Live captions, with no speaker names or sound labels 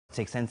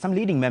And some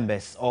leading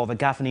members of the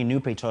governing New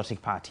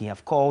Patriotic Party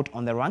have called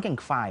on the rank and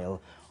file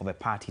of a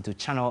party to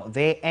channel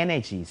their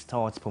energies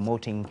towards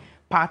promoting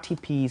party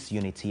peace,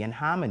 unity and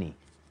harmony.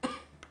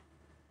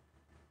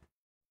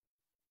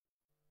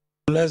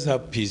 Let's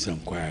have peace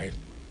and quiet.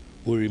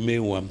 We'll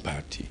remain one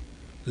party.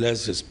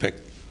 Let's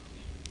respect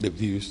the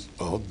views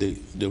of the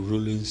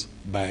rulings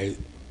by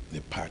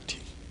the party.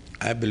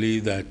 I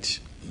believe that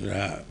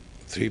there are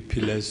three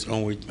pillars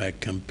on which my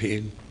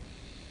campaign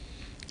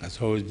has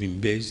always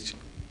been based.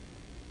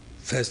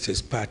 First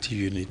is party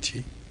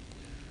unity,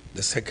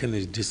 the second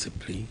is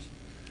discipline,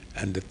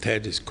 and the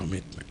third is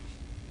commitment.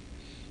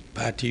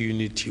 Party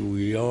unity,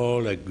 we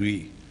all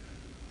agree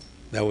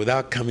that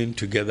without coming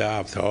together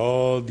after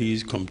all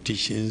these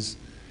competitions,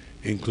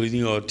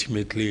 including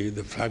ultimately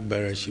the flag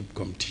bearership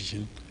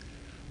competition,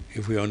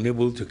 if we are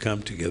unable to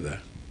come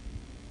together,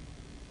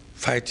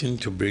 fighting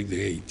to break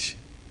the age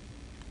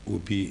will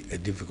be a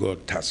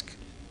difficult task.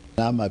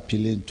 I'm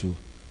appealing to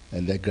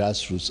the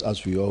grassroots,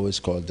 as we always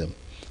call them,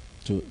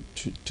 to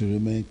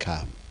remain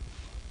calm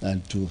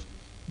and to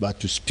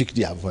speak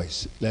their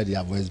voice, let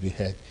their voice be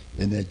heard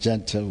in a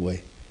gentle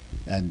way,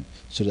 and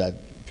so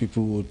that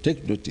people will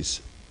take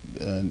notice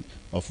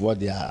of what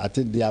they are. I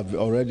think they have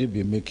already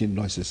been making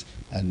noises,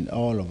 and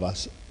all of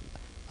us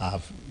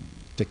have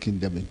taken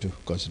them into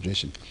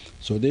consideration.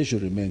 So they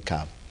should remain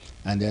calm.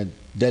 And then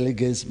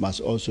delegates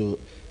must also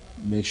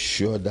make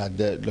sure that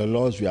the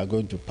laws we are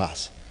going to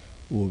pass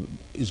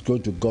is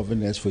going to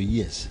govern us for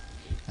years.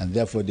 And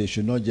therefore they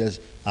should not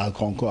just, I'll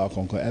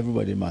conquer.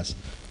 Everybody must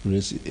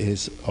raise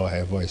his or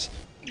her voice.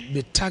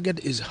 The target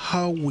is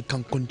how we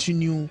can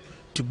continue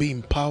to be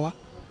in power.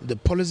 The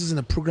policies and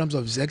the programs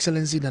of His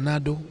Excellency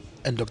Nanado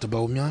and Dr.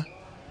 Bawumia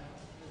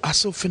are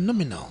so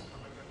phenomenal.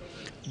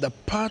 The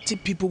party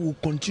people will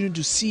continue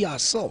to see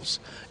ourselves.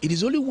 It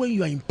is only when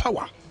you are in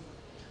power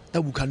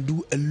that we can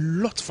do a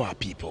lot for our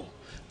people.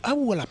 I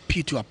will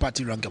appeal to our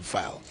party rank and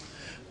file.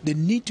 They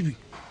need to be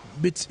a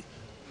bit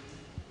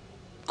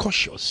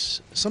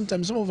cautious.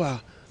 Sometimes some of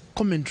our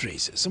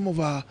commentaries, some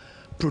of our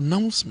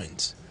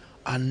pronouncements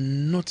are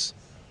not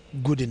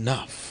good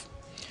enough.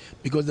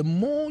 Because the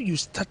more you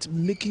start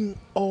making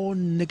all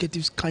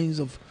negative kinds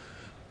of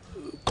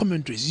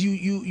commentaries,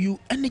 you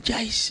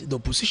energize the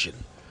opposition.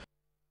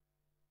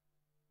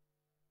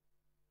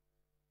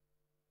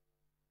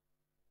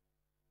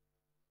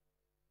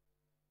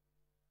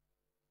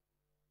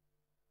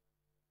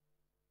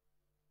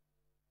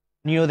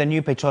 The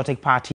New Patriotic Party